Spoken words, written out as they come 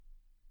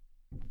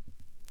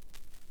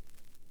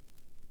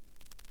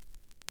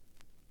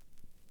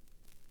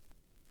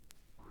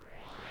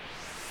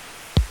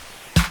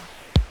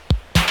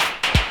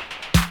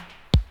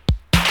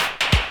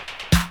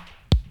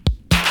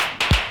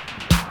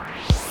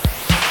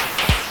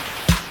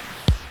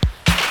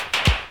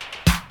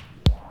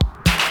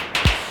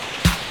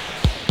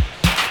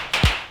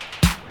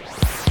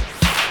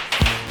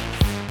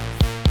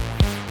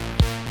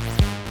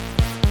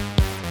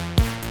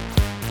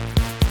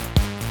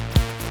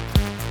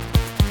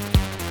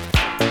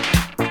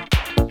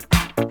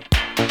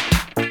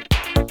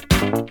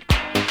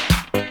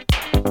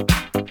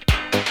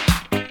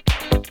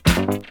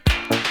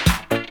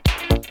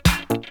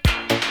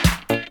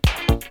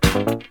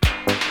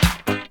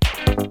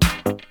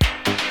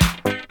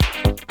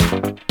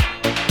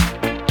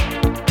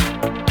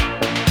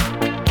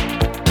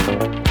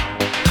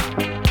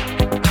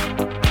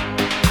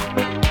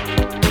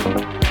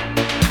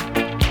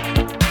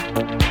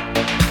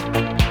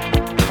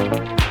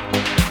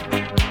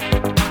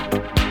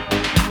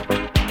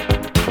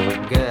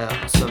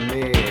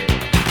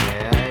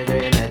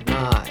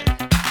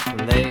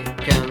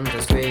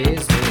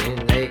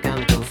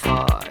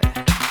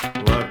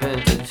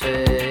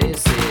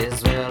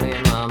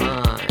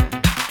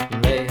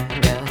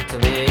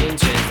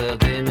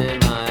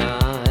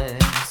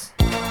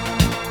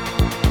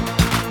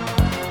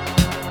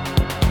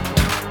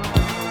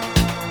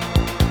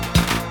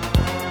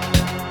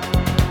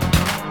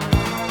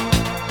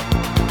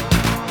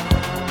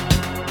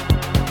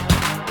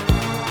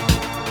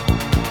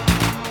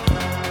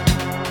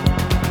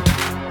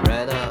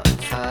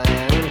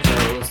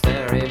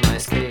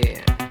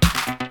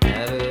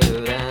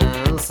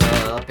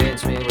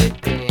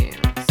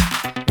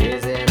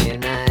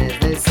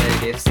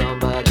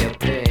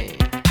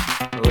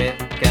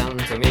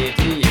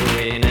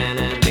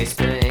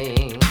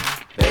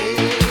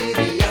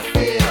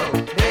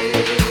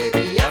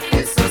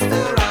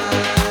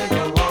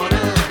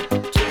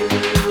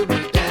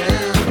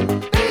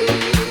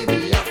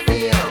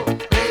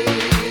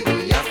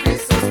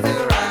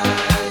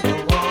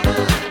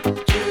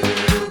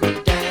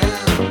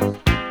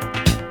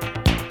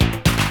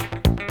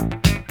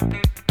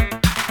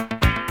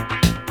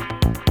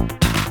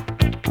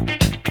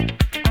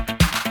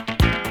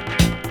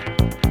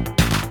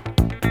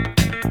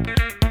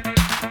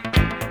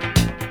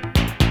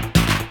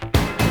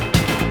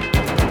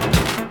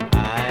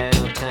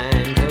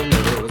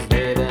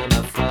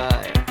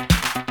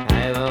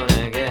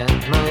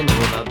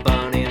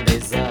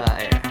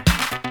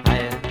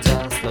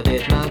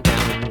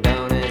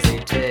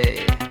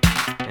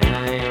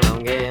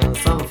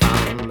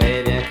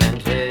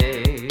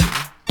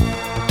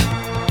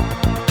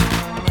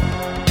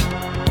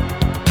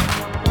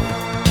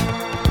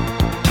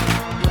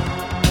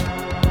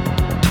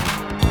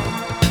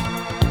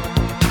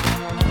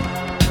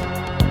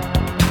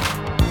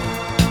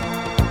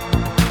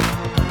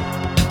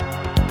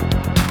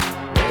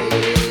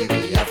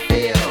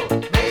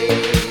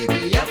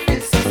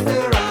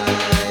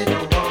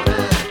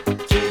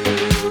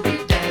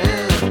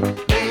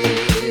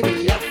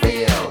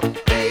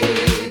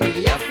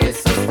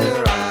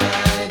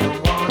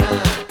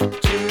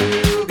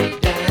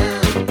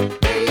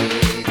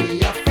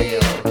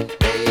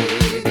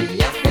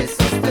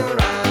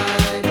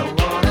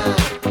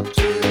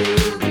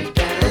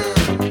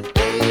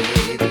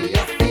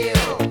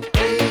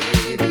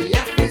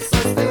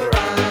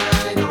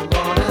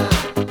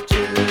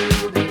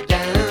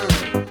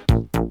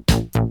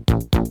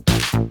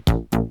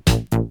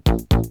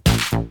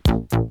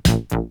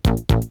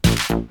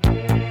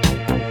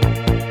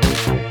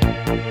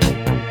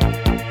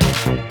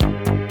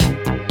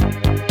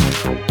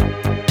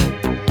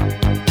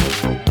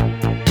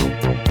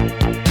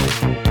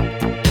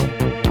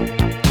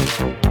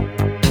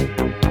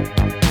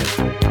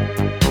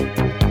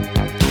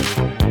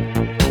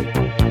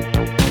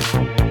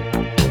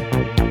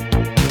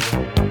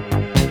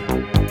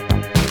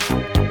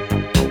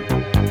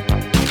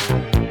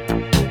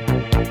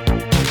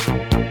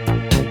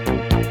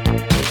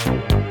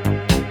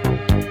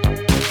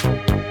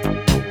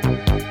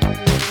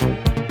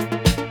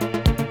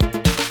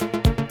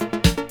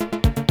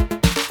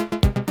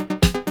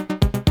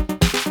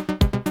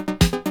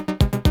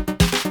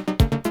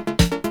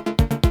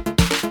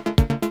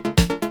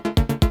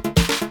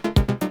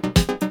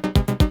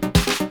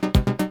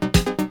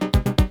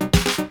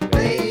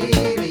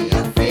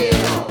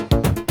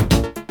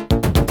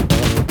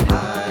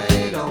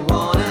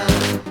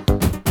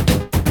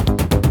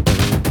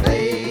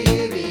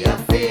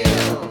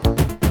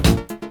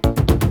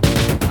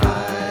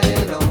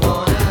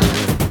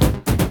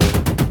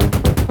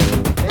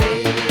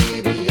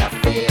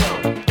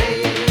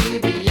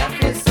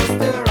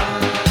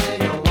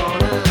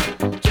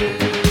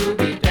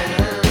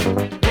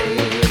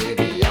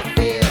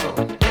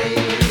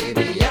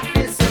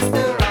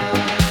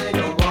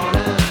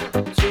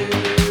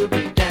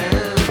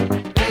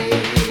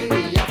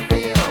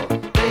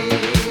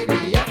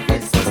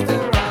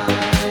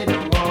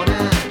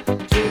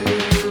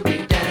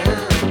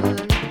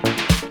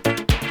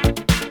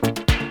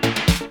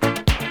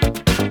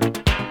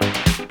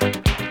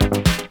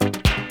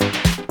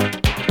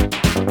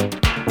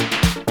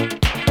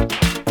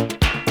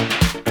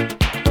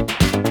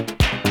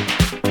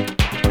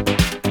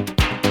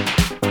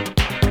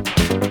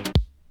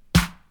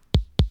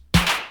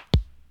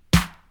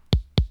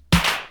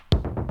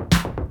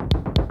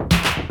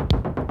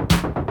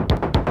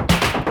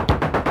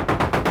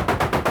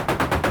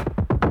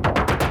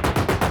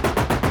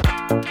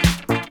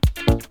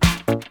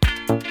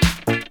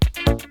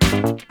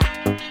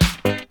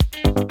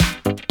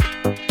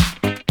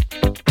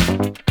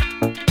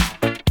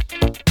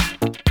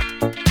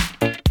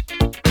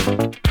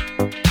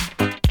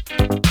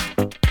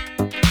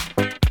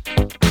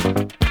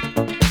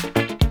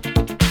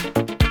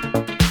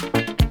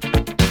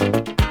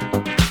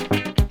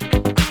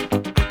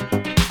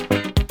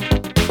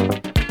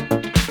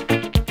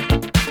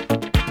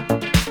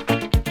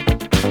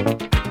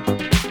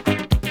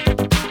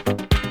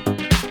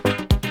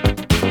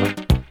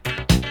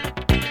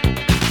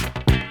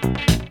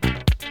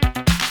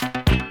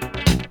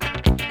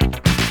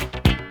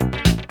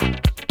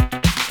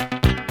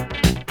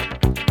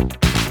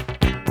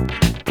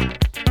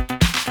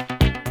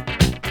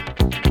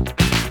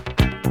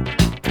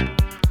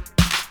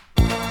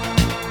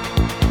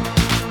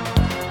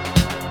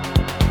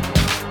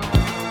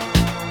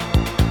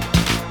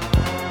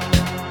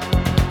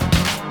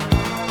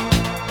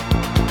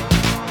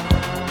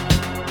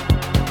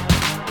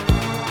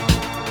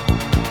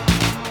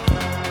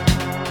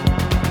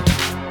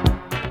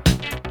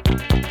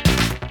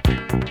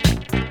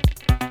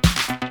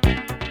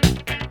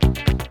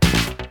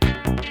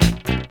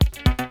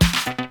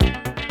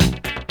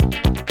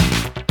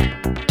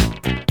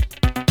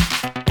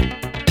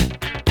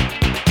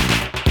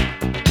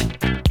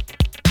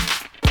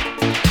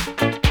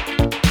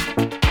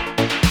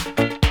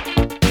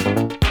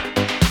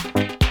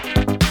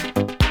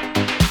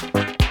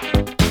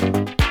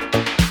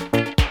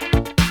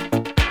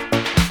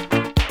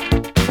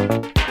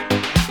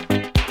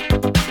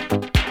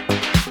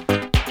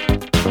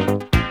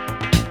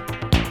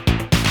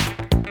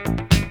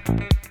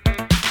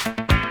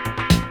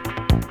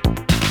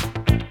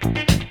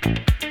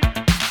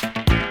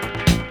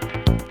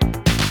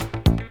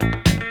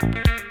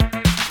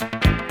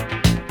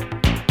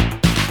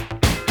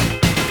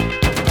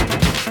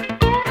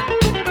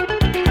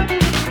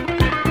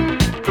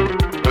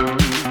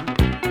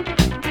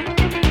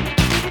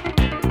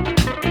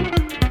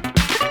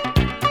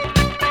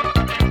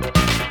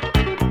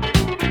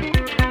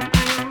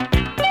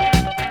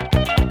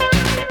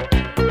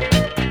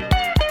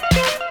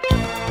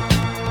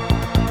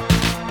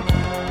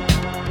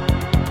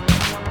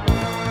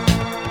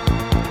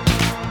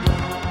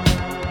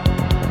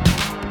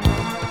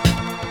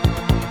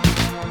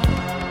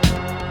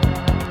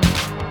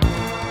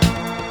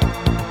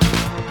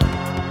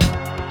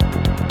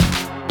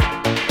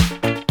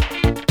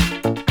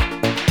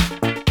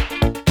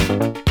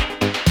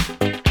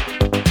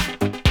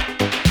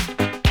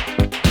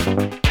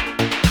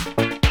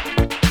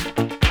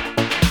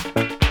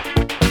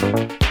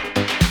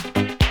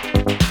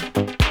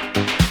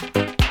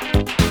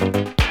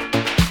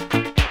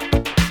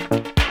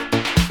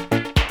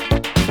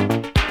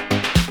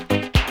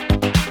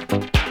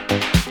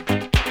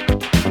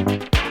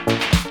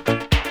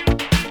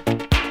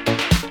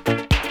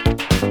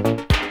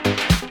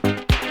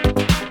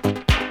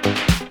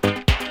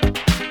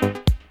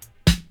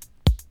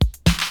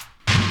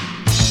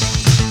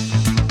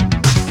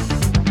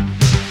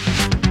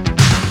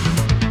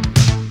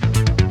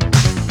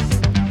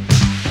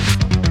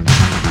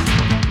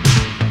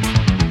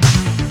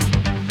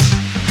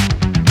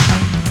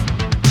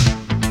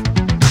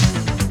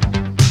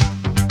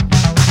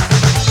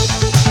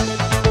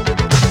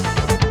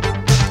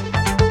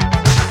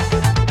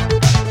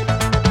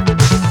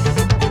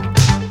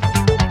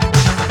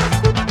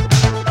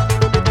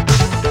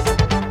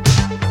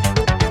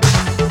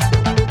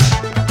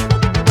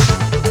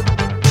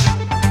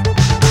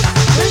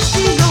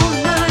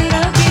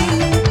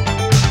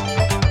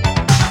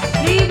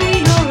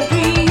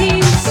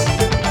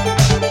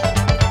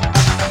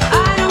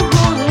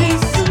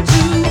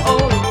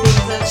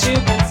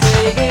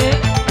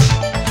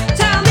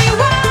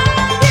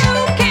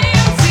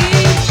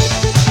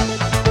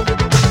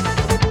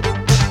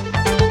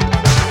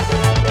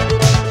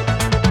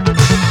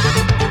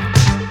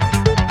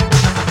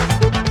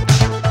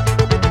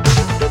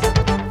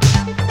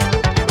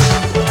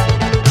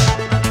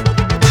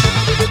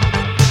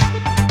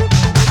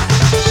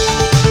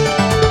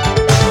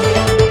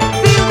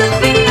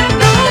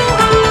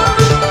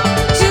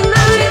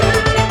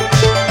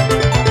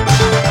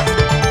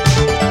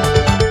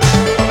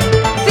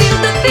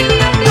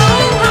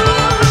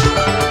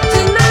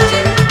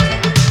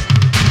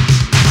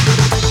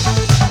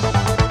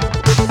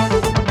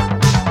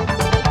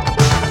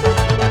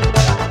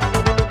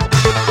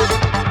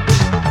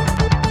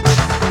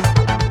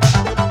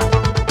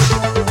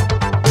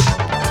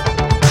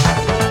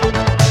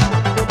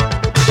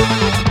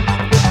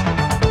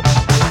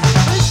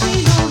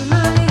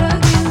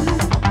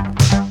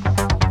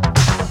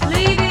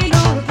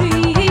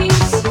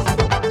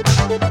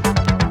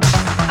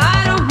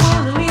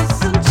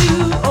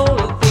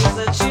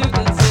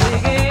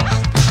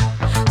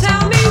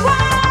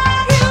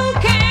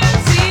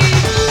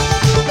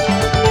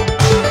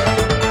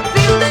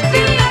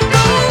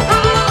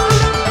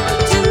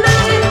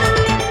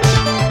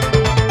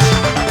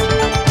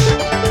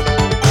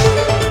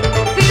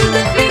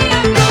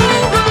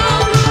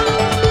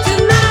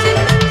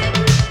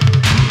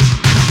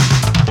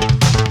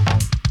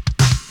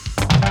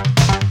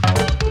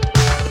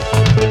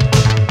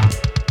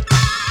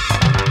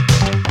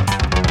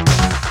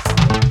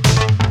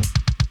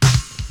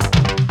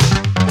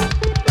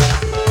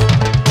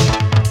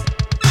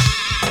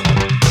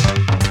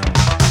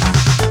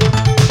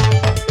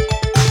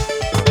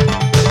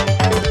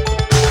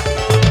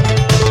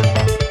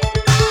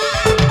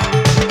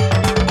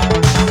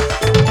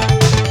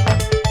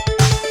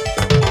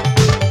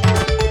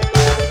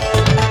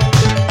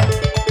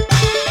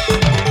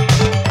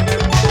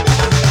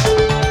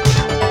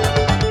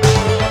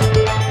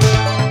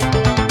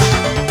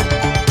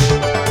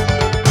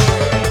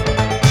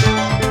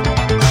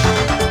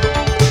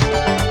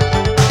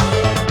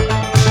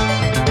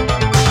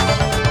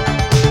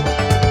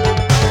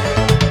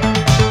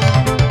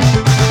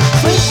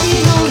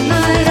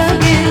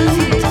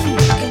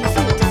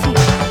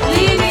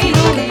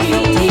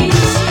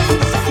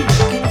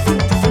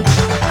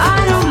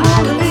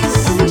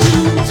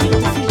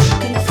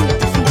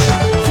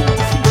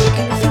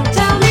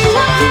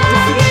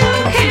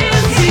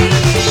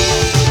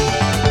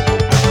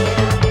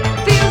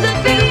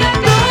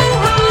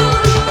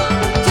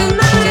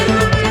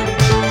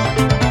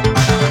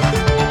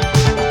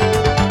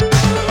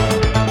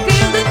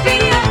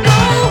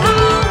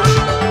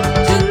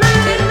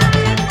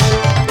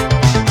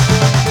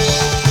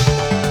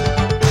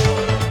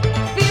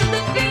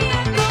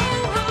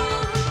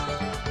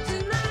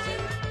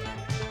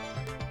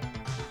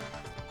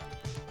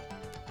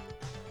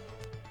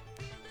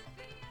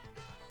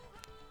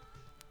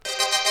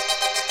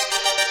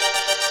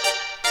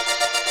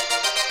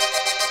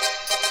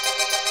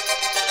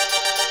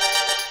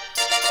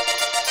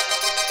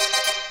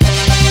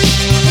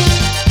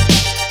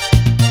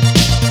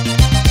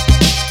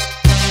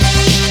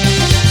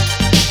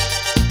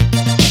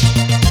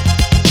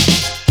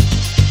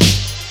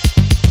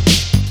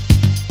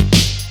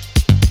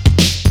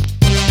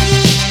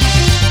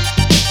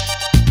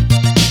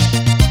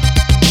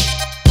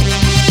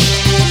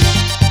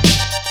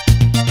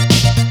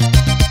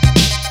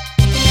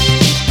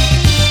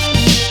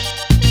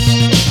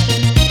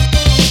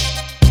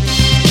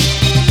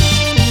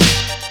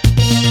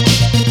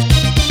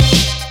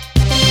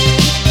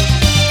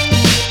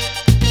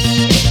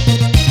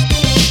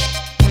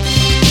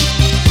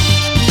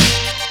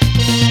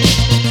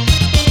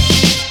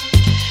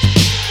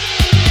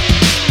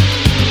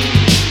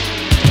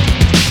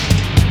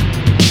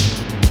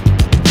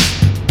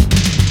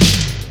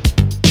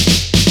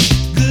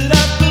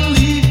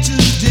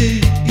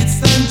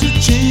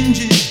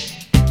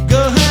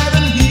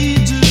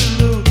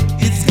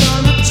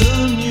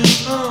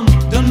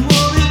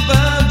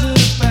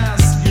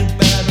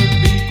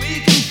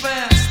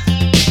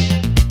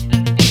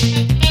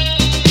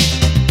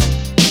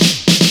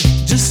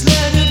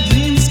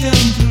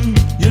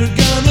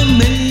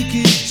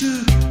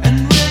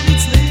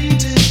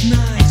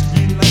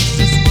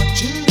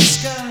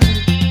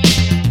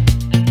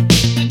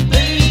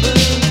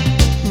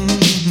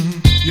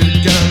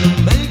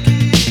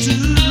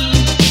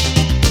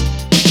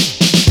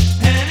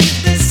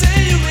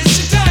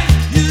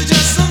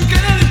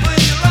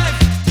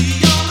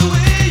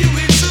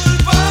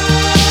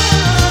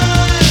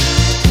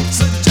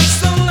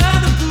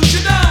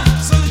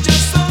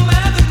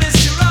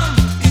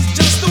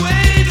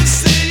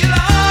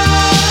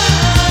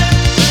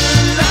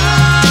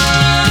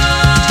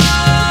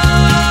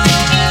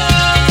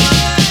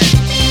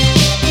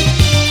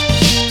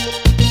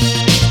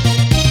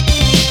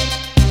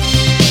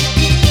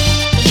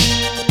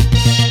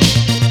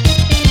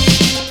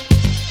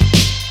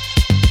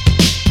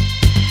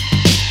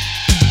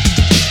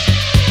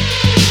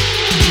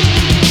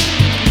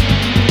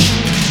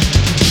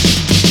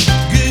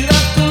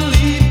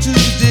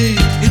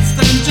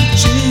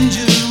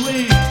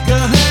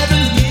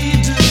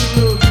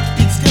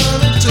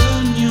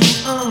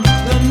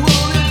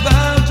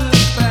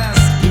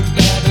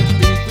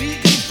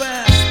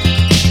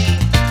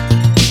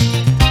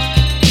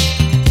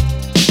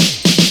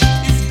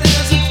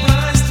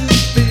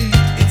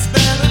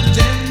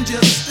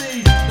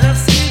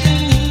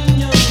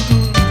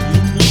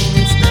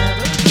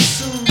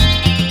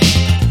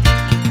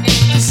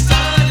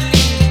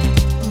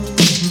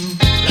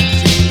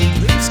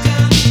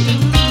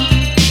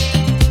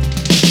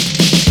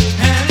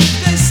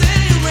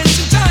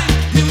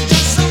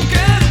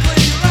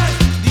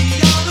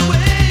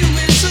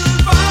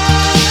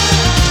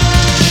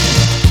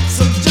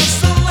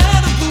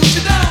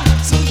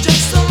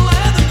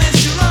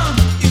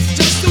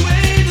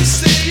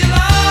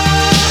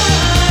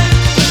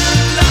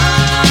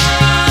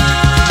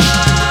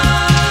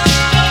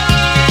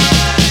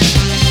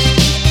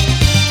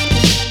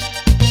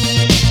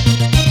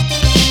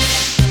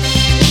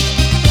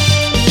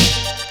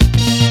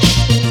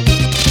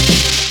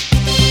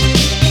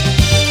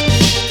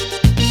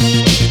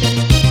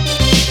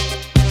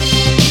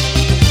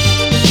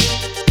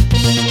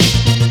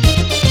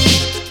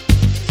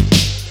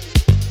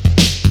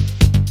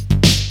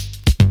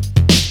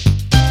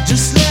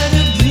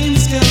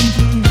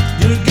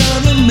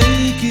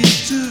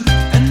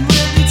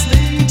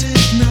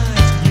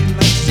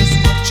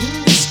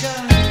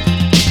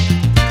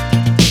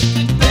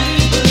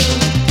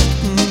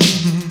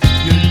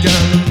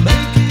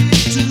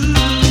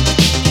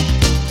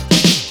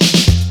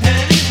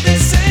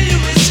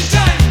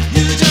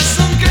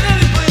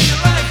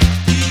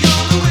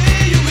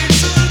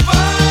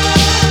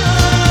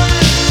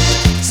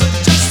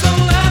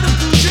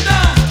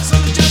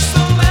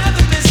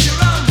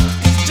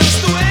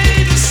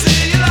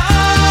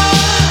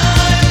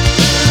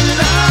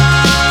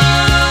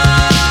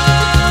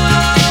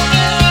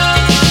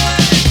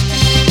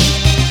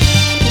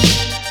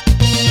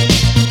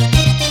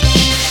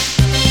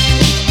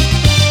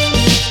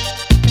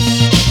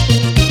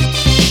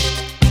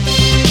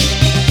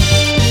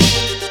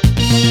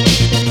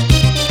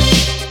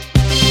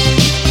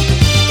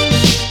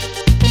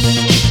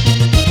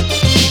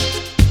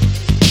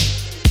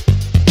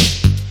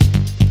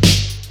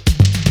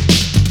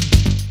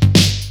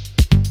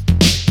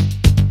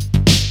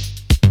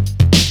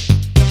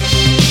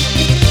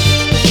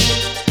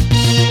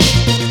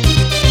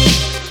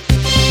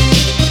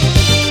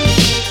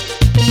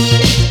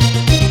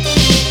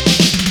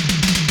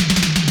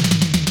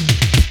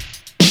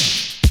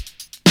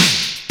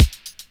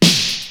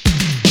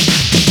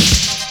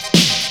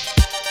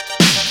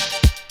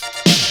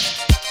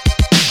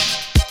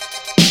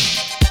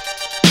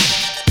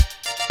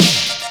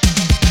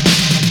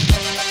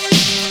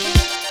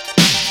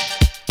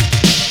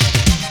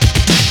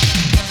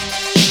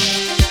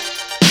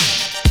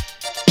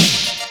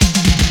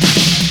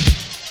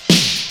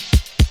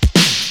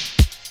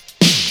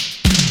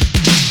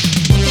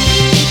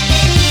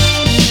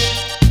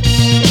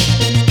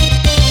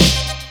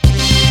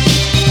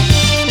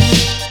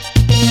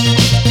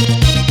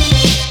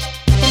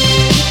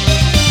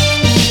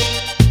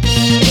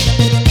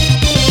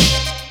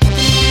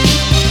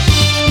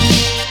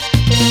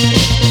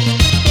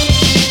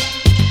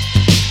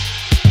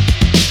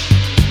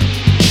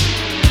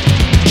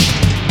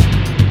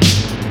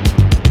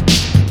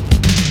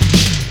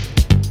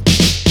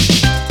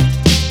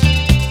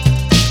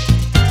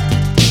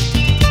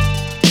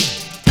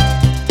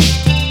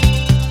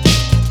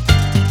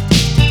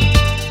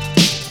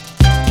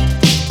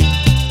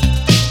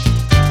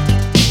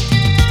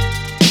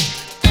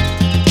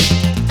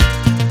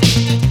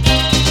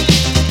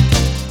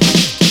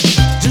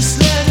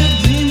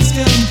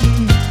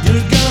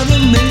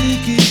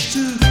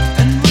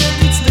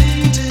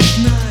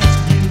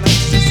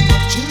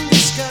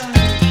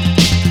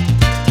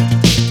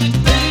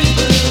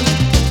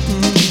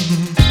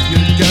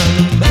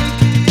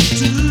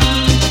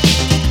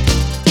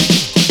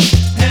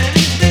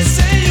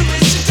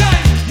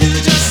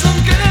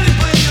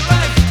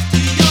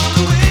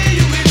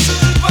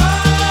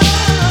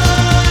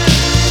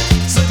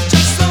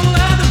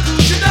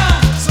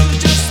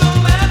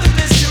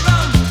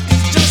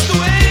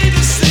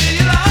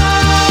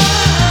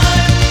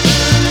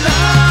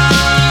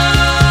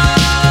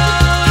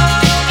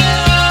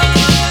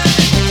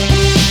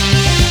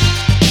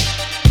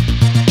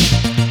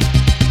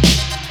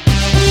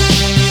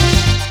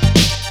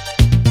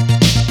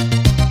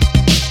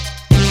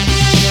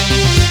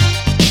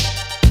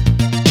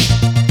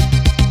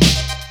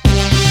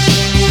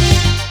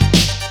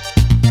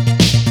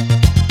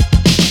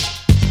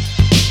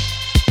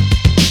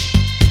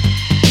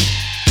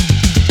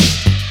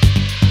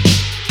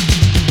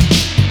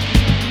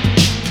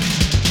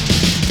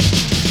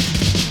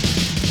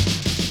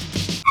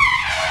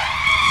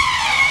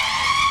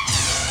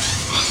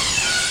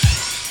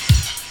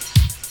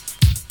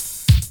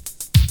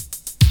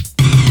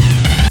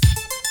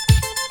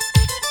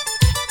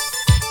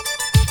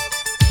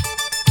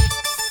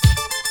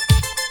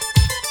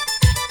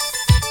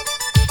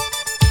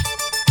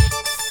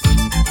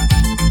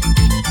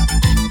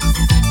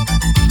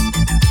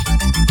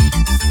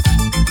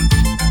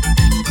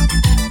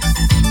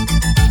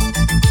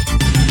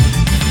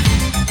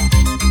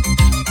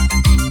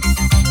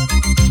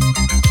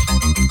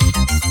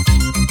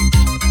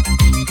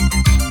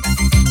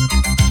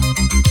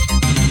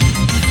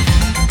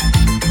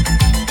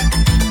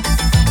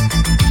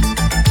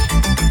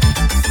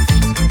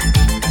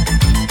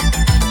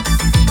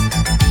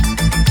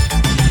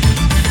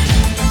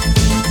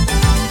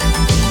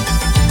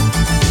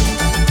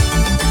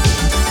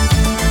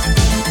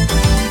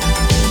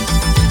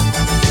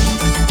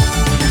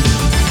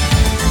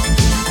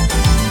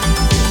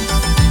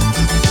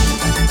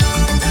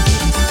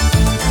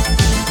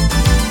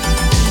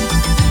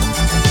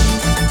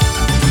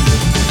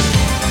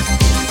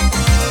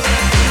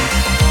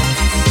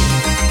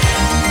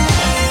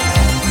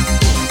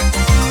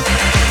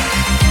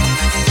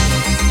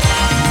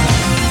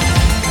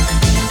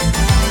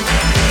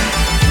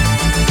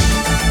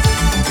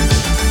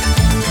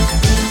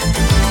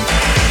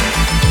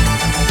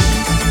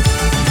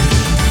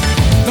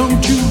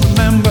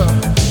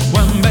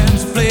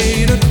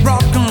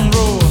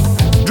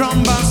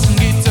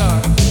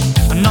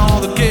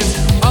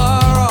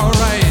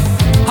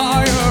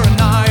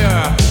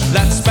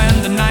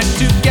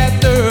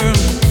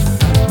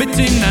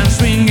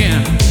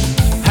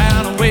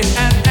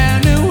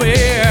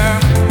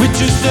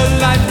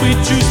we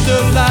choose the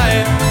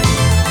life.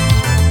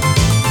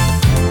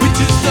 We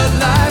choose the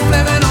life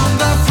living on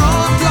the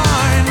front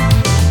line.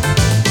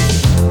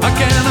 I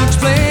can't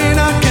explain,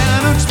 I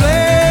can't explain.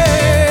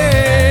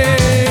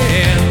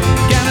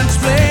 Can't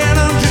explain,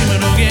 I'm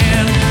dreaming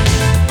again.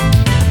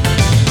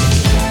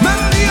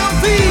 Melody on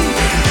feet,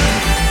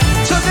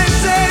 so they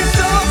say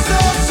so, so,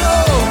 so.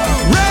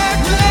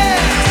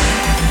 Reckless,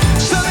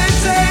 so they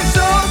say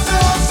so, so,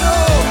 so.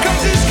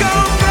 'Cause it's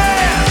gone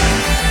bad.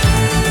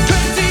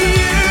 20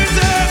 years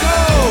ago,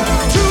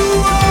 2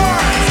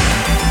 wars.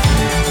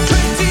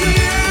 20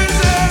 years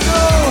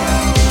ago,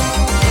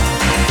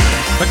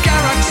 a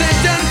car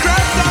accident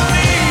crashed on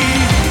me.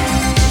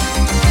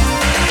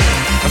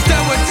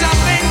 Afterwards I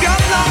think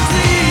I've lost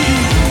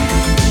sleep.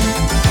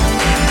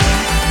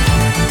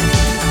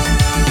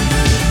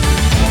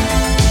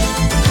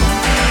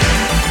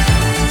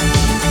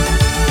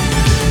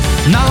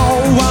 Now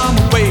I'm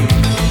away.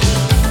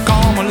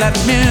 Come on, let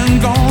me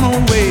gone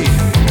away.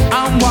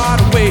 I'm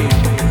wide awake.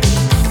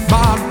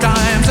 But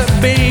times have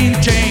been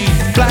changed.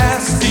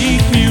 Plastic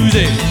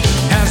music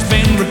has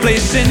been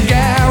replacing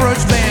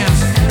garage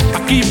bands. I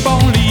keep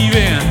on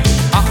leaving.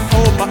 I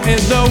hope I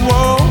hit the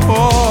war.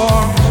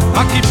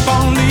 I keep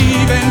on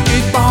leaving,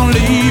 keep on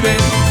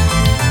leaving.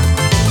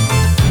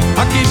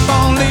 I keep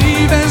on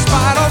leaving in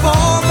spite of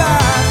all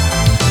that.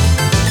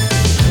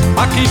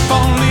 I keep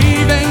on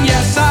leaving,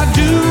 yes I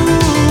do.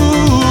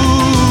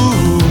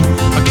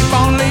 I keep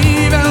on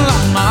leaving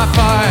like my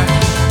fire.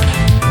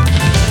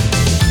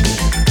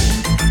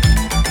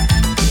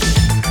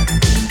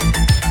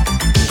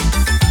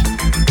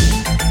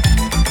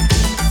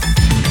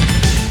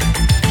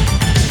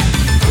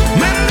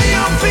 Melody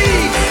on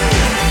feet,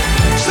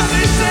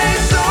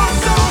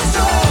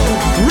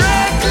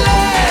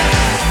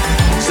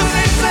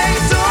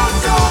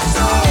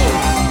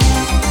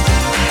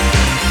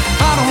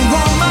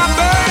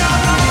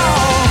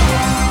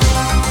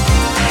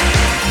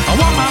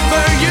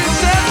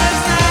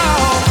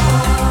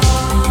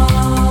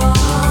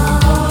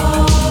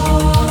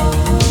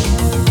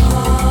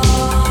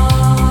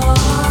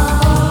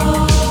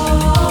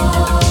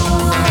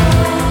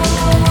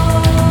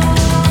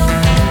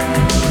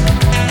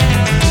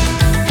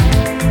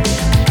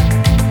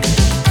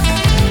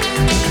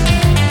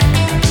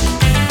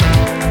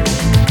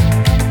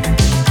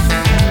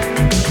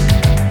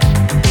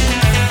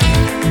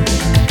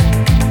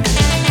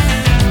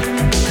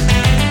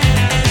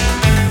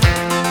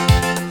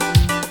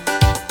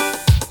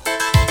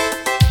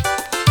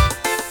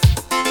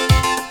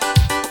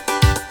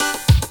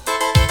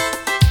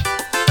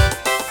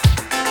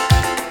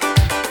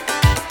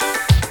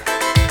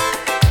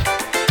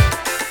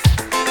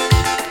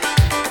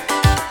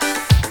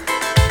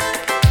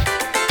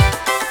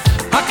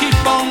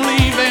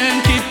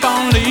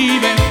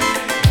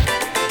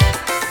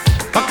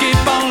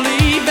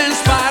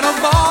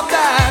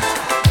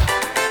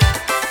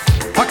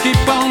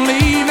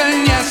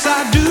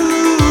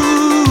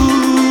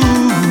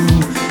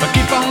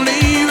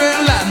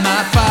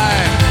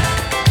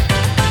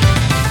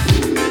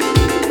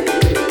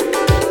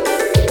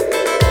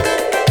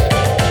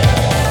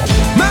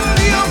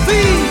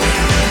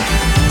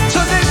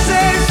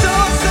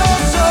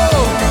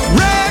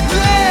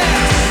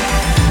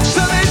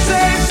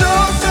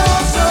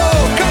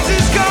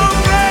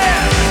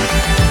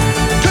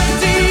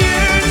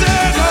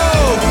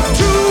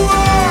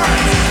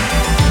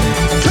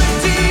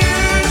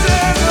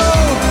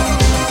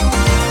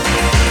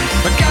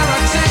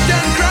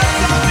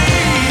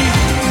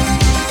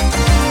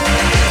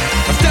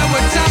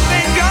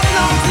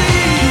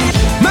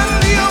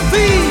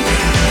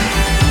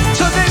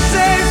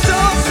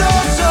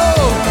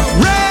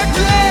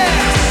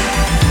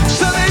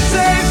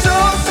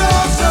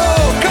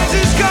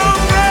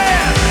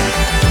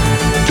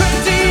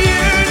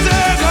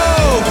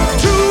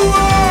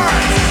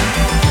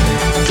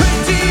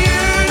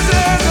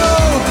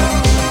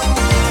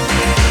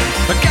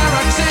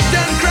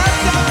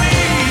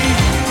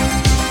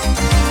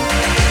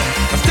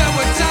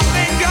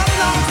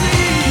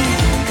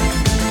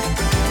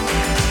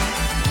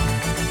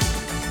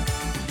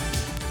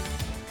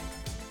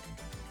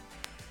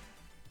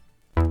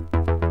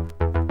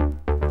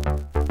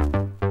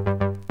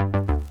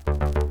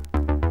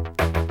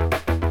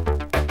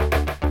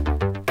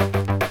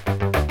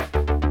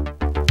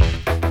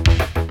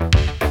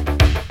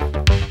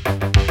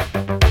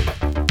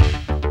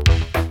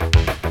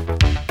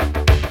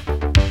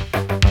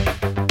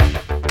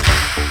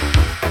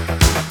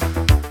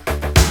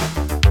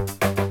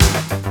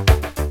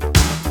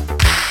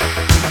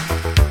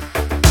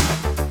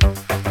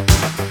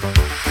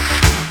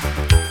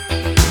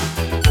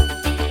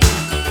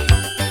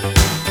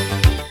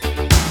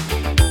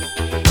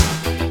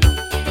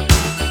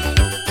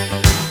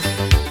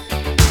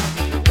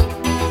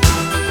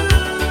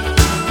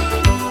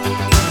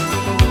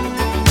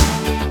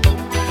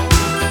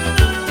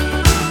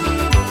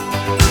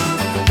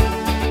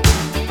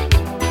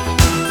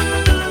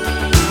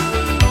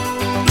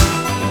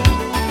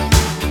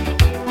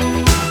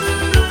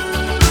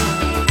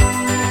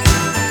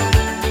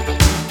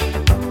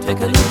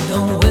 Take a look,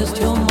 don't waste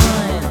your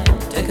mind.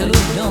 Take a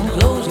look, don't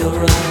close your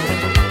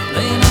eyes.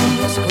 Playing on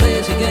this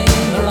crazy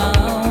game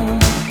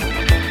around.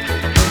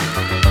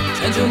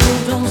 Change your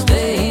mood, don't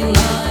stay in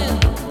line.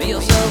 Be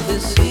yourself,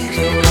 this is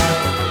your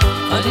life.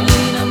 Fighting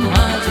in a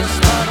mighty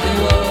sparkling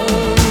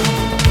world.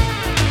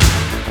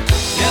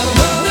 We are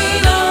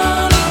moving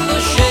on in the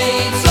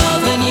shades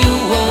of a new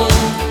world.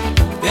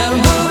 We are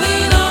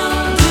moving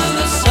on to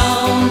the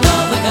sound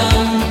of a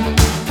gun.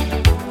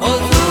 All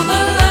through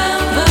the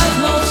land there's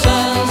no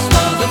sense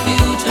for the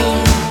future.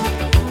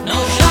 No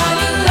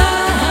shining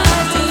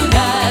light to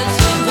guide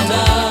in the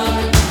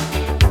dark.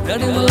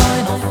 Building a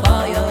line of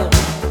fire,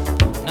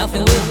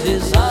 nothing with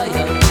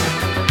desire.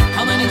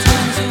 How many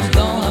times you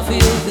gonna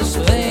feel this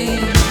pain?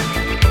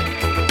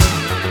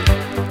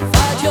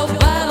 Fight your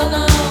battle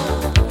now,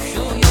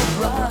 show your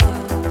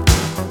pride.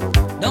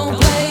 Don't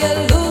play a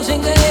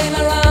losing game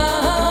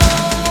around.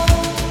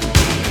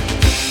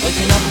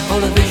 Waiting up for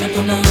the vision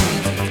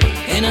tonight,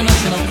 in an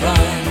ocean of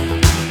crime.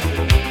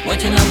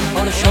 Waiting up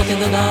for the shot in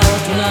the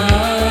dark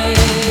tonight.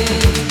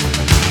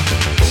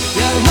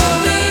 We are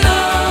moving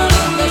on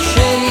in the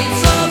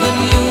shades of a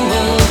new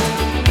world.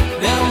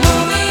 We are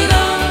moving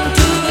on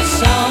to the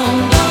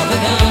sound of a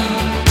gun.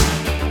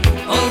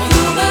 All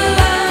through the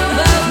land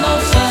there's no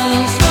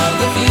sense for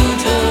the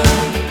future.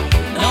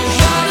 No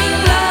shining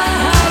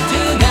light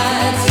to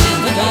guide in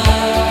the dark.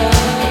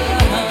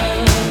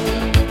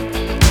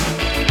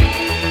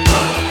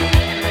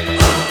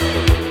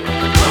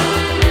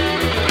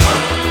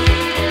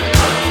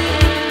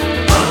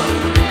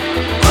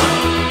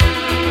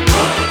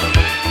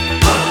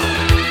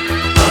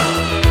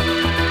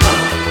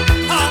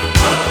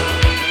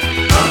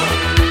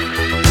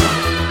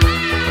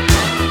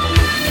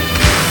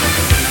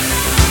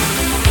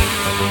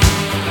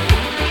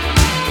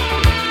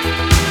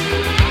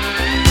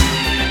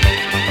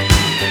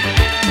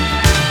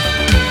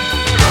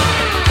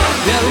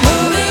 We are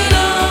moving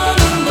on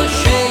in the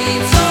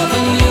shades of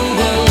a new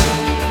world.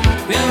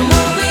 We are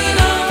moving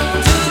on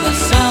to the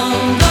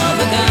sound of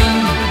a gun.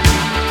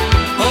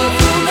 All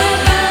through the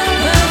land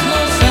there's no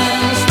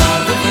sense for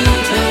the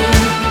future.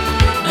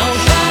 No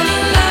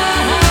shining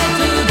light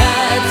to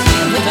guide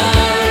in the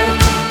dark.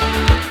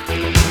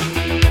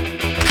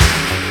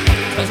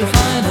 Try to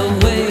find a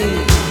way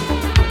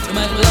to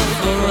make love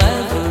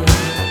forever.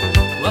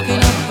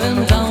 Walking up and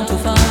down to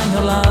find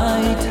your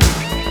light.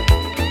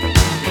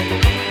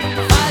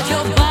 Fight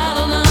your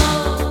battle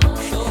now,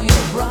 show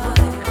your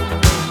pride.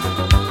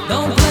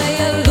 Don't play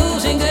a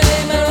losing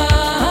game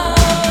around.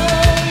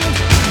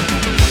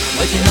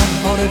 Waiting up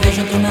for the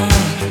vision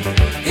tonight,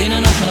 in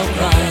an ocean of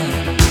crime.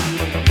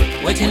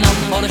 Waiting up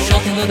for the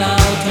shot in the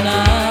dark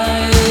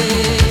tonight.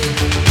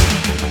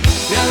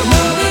 We are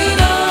moving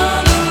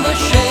on in the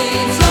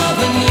shades of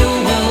a new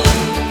world.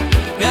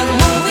 We are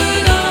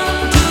moving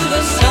on to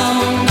the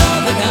sound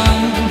of a gun.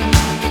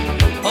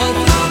 All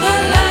through the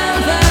land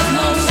there's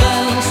no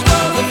sense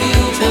for the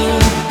future.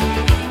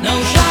 No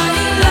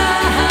shining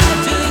light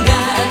to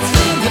guide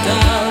in the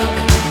dark.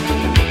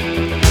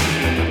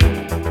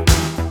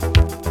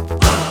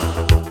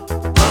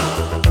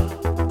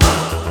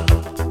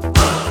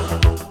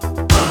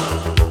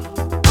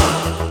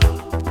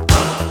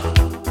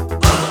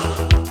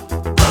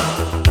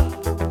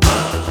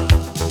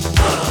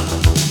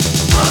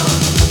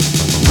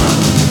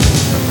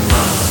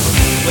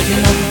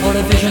 Waiting up for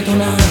the vision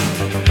tonight,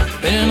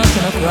 in an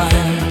ocean of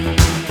crime.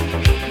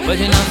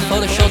 Waiting up for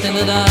the shot in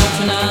the dark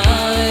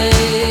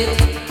tonight.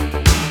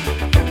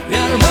 We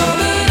are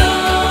moving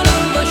on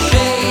in the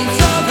shades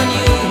of a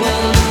new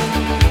world.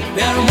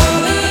 We are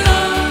moving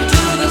on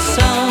to the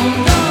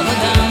sound of a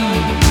gun.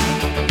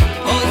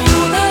 All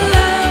through the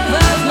land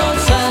there's no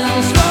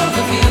sense for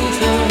the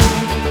future.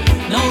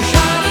 No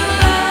shining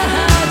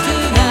light to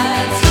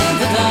guide in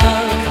the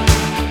dark.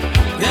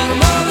 We are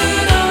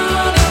moving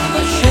on in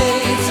the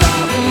shades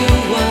of a new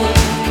world.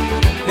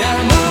 We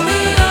are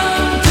moving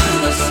on to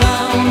the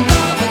sound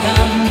of a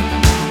gun.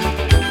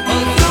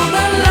 All through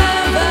the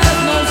land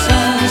there's no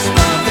sense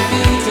for the future.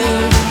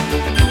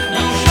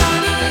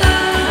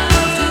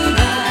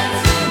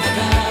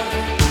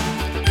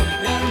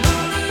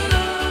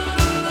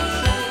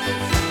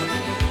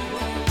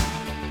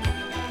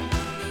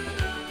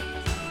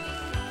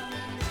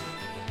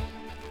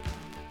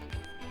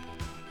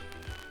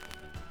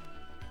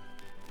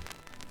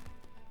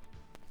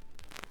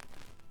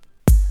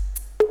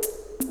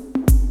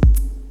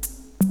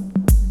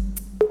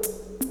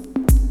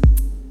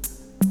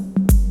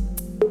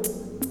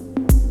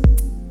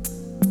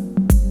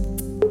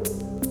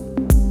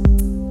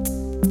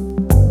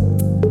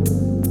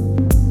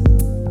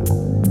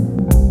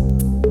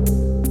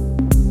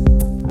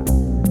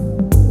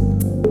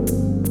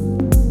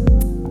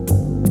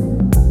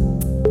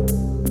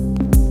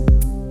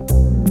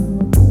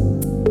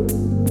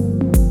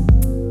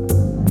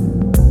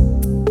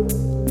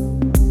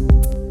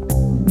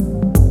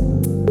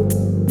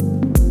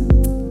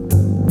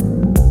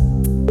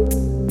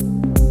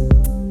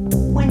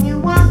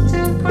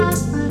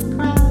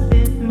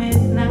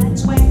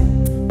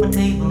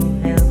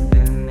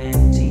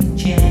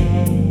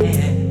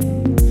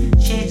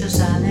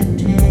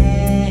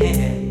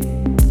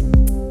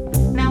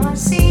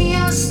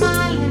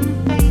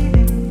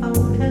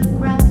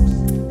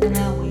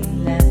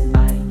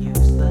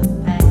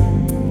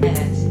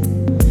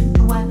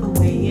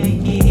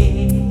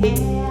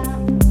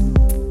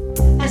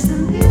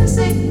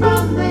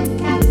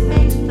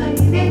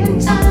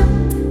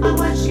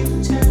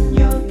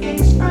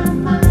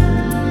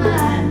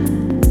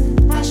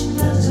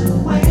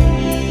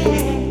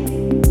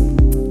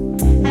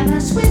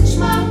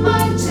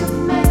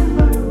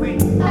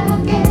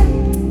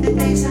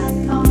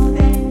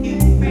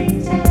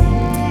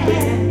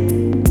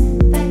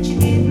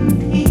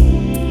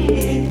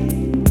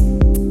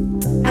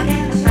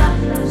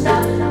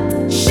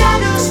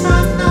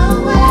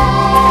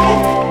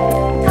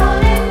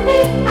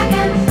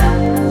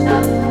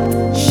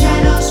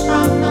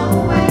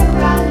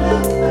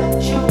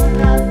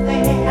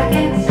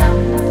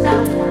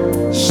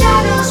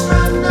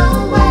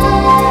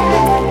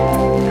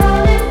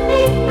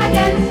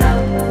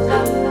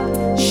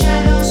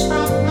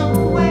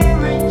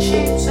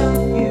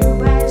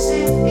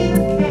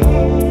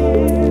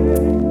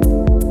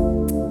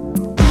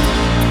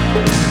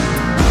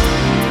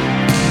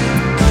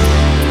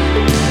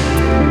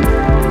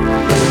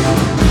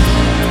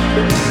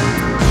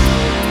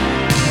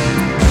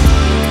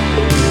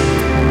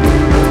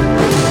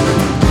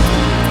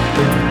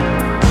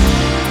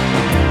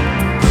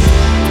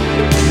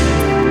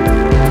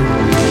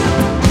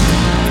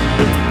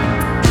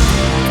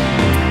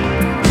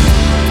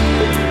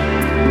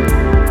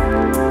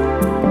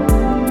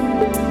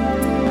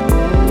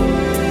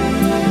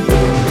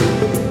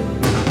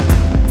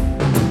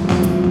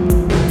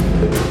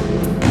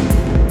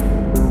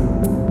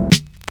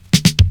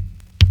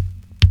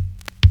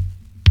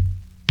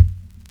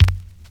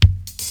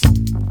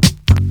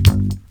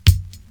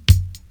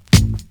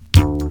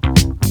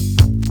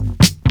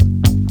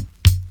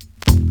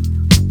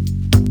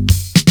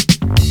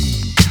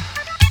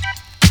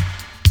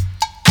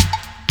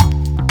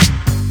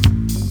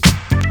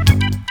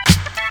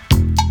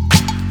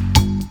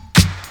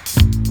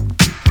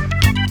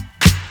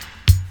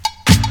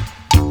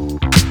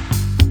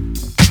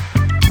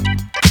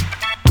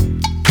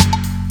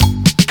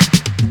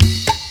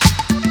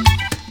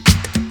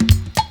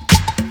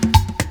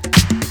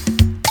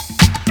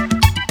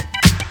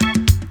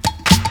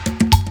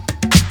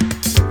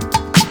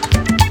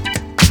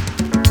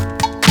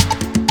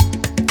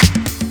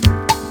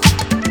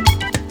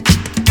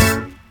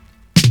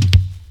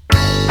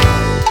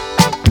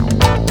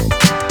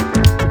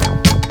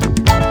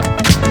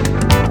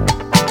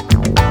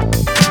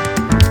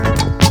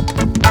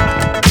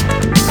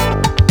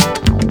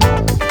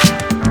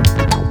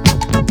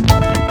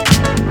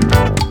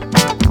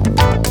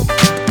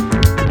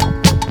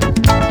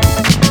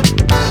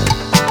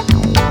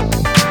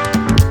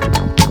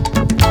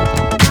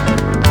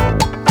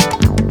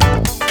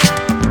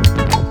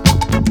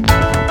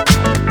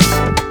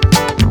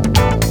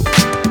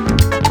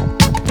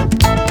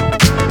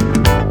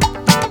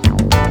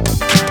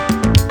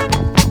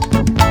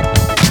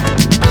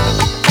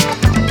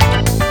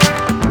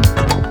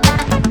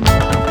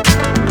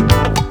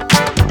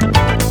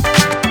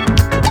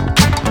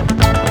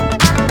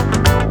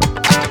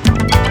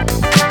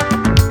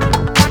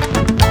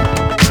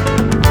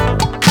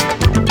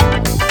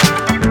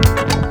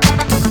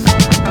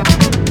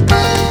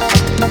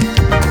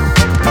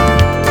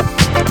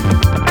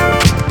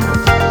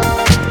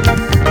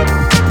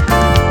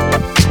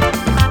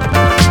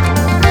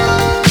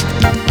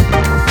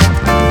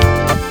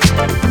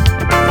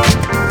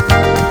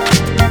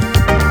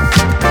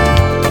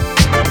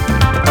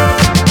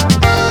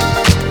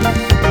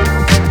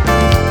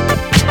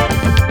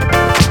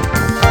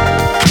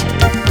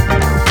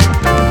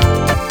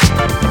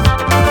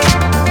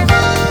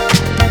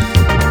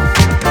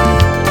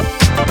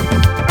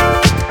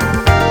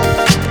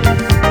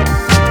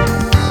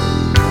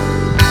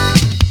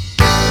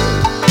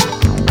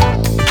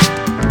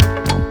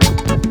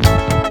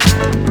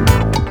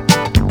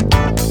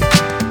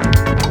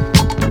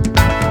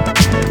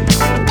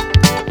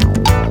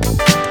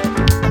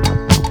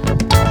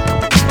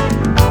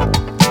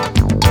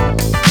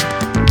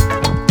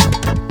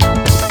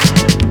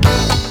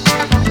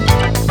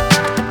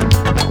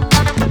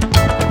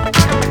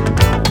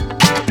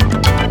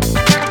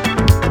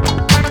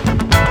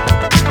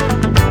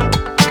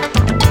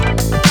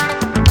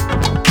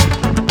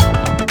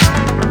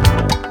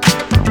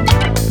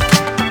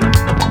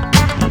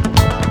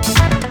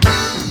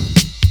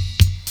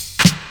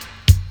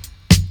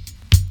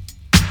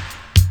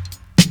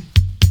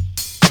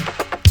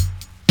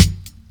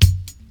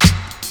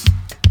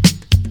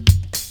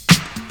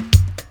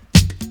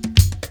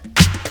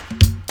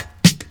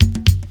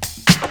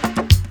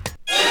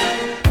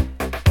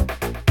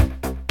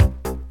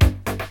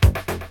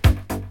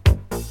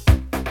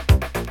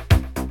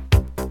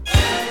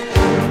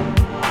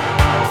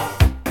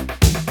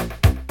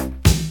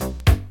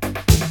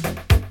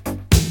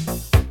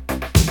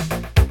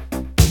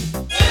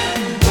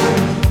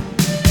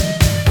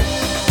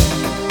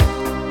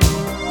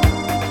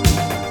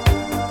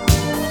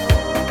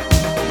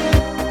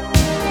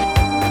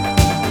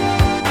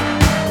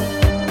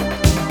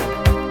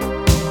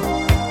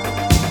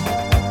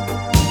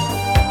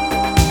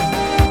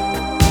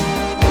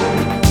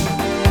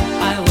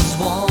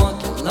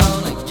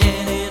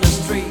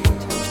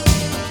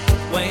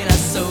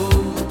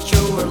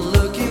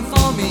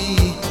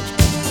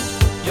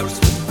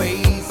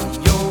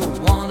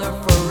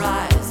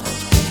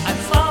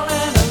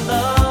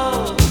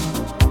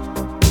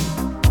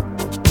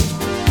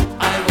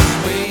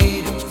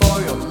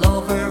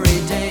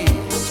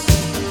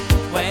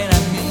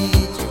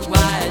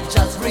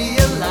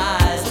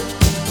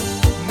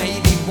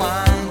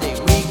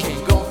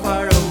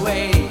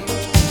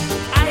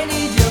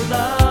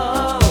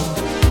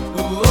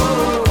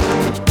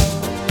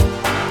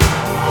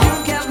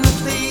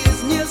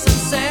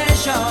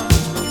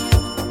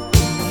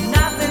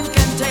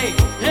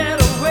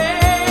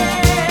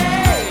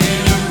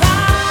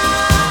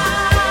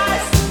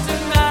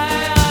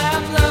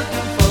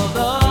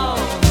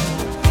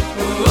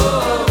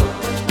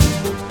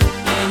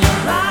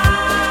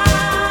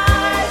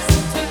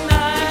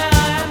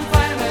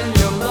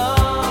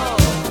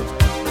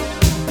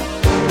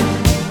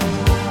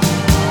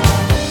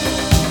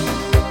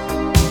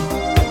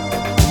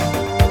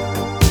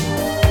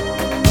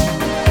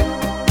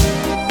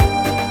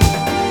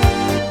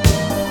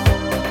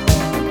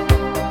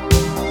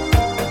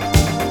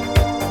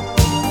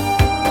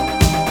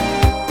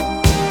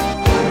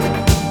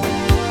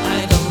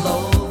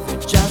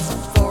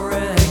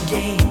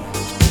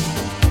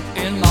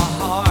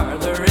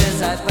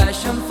 had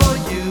passion for